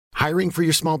Hiring for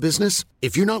your small business?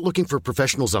 If you're not looking for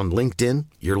professionals on LinkedIn,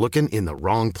 you're looking in the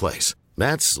wrong place.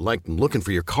 That's like looking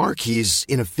for your car keys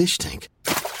in a fish tank.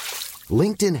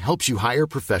 LinkedIn helps you hire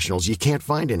professionals you can't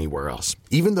find anywhere else,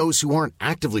 even those who aren't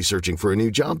actively searching for a new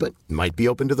job but might be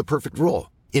open to the perfect role.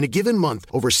 In a given month,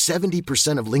 over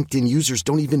 70% of LinkedIn users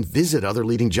don't even visit other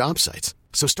leading job sites.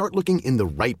 So start looking in the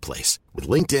right place. With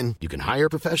LinkedIn, you can hire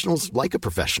professionals like a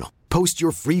professional. Post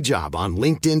your free job on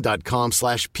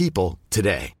linkedin.com/people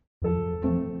today.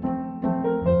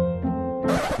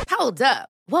 Hold up.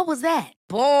 What was that?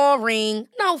 Boring.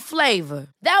 No flavor.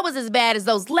 That was as bad as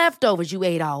those leftovers you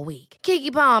ate all week.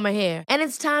 Keke Palmer here, and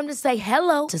it's time to say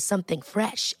hello to something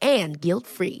fresh and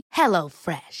guilt-free. Hello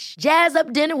Fresh. Jazz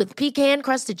up dinner with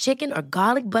pecan-crusted chicken or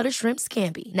garlic butter shrimp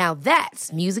scampi. Now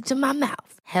that's music to my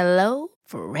mouth. Hello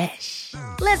Fresh.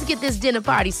 Let's get this dinner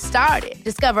party started.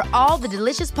 Discover all the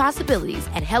delicious possibilities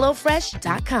at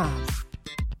hellofresh.com.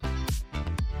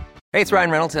 Hey, it's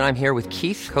Ryan Reynolds, and I'm here with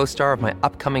Keith, co-star of my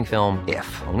upcoming film, If,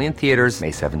 only in theaters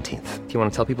May 17th. Do you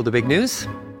want to tell people the big news?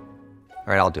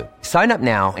 All right, I'll do it. Sign up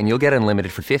now and you'll get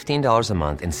unlimited for $15 a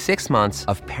month and 6 months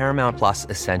of Paramount Plus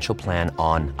Essential Plan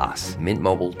on us.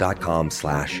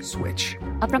 MintMobile.com/switch.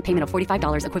 Upfront payment of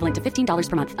 $45 equivalent to $15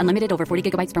 per month. Unlimited over 40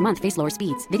 gigabytes per month. Face lower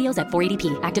speeds. Videos at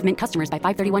 480p. Active Mint customers by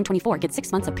 531.24 get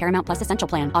 6 months of Paramount Plus Essential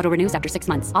Plan. Auto renews after 6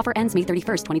 months. Offer ends May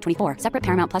 31st, 2024. Separate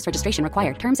Paramount Plus registration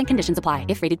required. Terms and conditions apply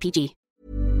if rated PG.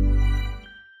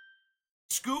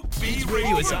 Scoop B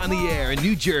Radio is on the air in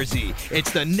New Jersey.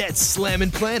 It's the Nets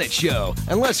Slammin' Planet Show.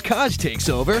 Unless Kaj takes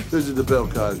over. This is the Bill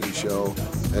Cosby Show,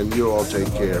 and you all take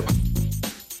care.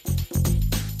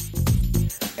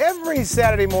 Every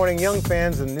Saturday morning, young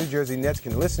fans of the New Jersey Nets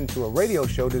can listen to a radio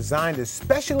show designed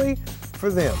especially for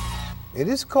them. It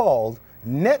is called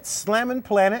Nets Slammin'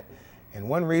 Planet, and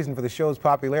one reason for the show's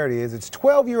popularity is its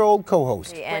 12-year-old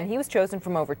co-host. And he was chosen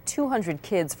from over 200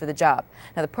 kids for the job.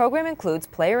 Now, the program includes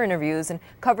player interviews and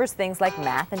covers things like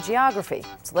math and geography.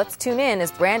 So let's tune in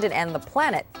as Brandon and the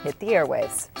Planet hit the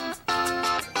airwaves.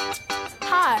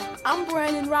 Hi, I'm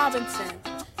Brandon Robinson.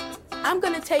 I'm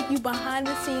going to take you behind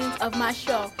the scenes of my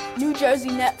show, New Jersey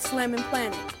Nets Slammin'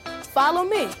 Planet. Follow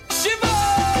me.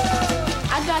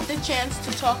 I got the chance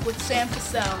to talk with Sam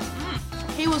Cassell.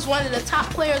 He was one of the top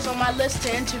players on my list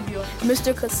to interview.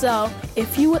 Mr. Cassell,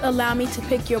 if you would allow me to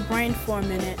pick your brain for a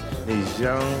minute. He's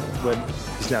young, but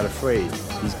he's not afraid.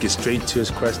 He gets straight to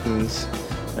his questions,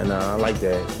 and I like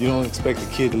that. You don't expect a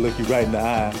kid to look you right in the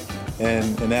eye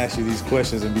and ask you these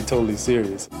questions and be totally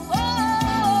serious.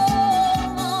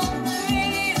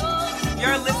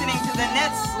 You're listening to the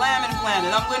Nets Slammin'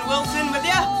 Planet. I'm Lynn Wilson with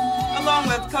you, along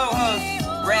with co-host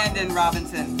Brandon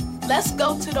Robinson. Let's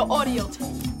go to the audio tape.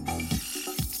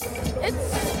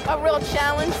 It's a real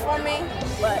challenge for me,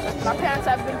 but my parents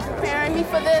have been preparing me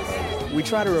for this. We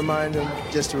try to remind him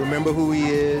just to remember who he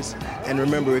is and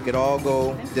remember it could all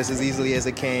go just as easily as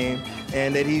it came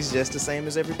and that he's just the same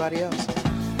as everybody else.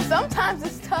 Sometimes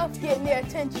it's tough getting their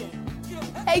attention.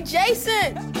 Hey,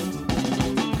 Jason!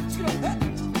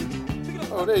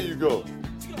 Oh, there you go.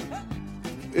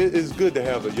 It's good to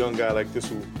have a young guy like this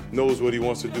who knows what he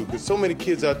wants to do, because so many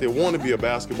kids out there want to be a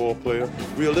basketball player.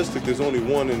 Realistic, there's only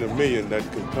 1 in a million that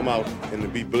can come out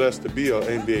and be blessed to be an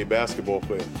NBA basketball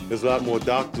player. There's a lot more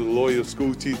doctors, lawyers,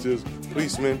 school teachers,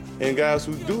 policemen, and guys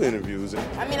who do interviews.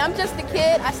 I mean, I'm just a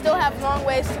kid. I still have long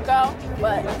ways to go,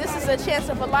 but this is a chance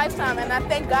of a lifetime, and I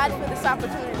thank God for this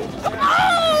opportunity.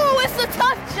 Oh, it's a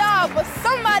tough job, but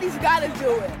somebody's got to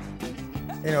do it.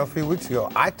 You know, a few weeks ago,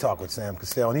 I talked with Sam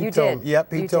Cassell, and he told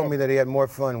me that he had more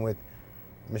fun with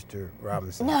Mr.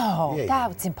 Robinson. No,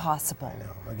 that's impossible. I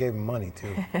know. I gave him money,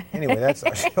 too. Anyway, that's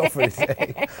our show for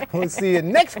today. We'll see you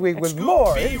next week with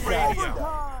more Inside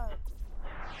Stuff.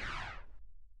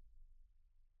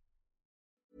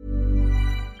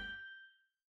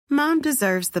 Mom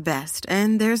deserves the best,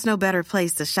 and there's no better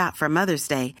place to shop for Mother's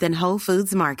Day than Whole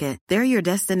Foods Market. They're your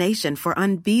destination for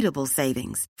unbeatable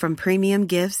savings, from premium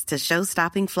gifts to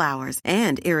show-stopping flowers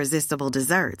and irresistible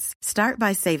desserts. Start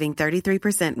by saving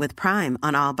 33% with Prime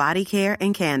on all body care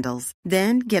and candles.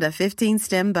 Then get a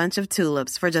 15-stem bunch of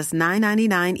tulips for just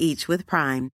 $9.99 each with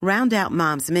Prime. Round out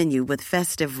Mom's menu with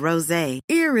festive rosé,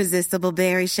 irresistible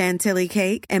berry chantilly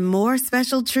cake, and more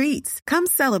special treats. Come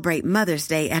celebrate Mother's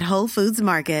Day at Whole Foods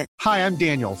Market. Hi, I'm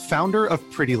Daniel, founder of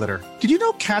Pretty Litter. Did you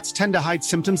know cats tend to hide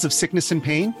symptoms of sickness and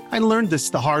pain? I learned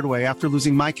this the hard way after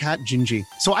losing my cat, Gingy.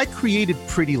 So I created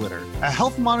Pretty Litter, a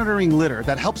health monitoring litter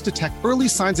that helps detect early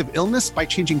signs of illness by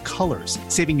changing colors,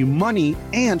 saving you money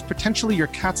and potentially your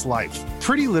cat's life.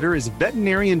 Pretty Litter is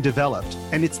veterinarian developed,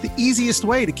 and it's the easiest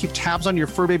way to keep tabs on your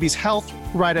fur baby's health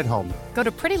right at home. Go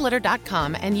to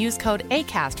prettylitter.com and use code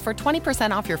ACAST for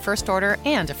 20% off your first order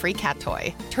and a free cat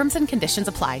toy. Terms and conditions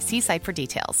apply. See site for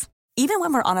details. Even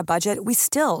when we're on a budget, we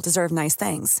still deserve nice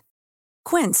things.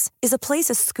 Quince is a place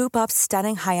to scoop up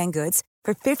stunning high-end goods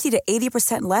for 50 to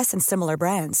 80% less than similar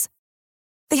brands.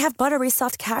 They have buttery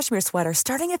soft cashmere sweaters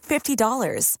starting at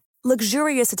 $50,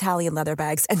 luxurious Italian leather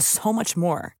bags, and so much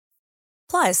more.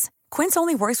 Plus, Quince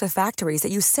only works with factories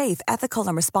that use safe, ethical,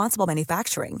 and responsible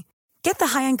manufacturing. Get the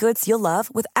high-end goods you'll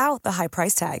love without the high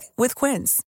price tag with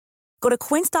Quince. Go to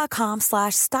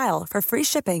quince.com/style for free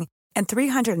shipping and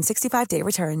 365-day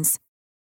returns.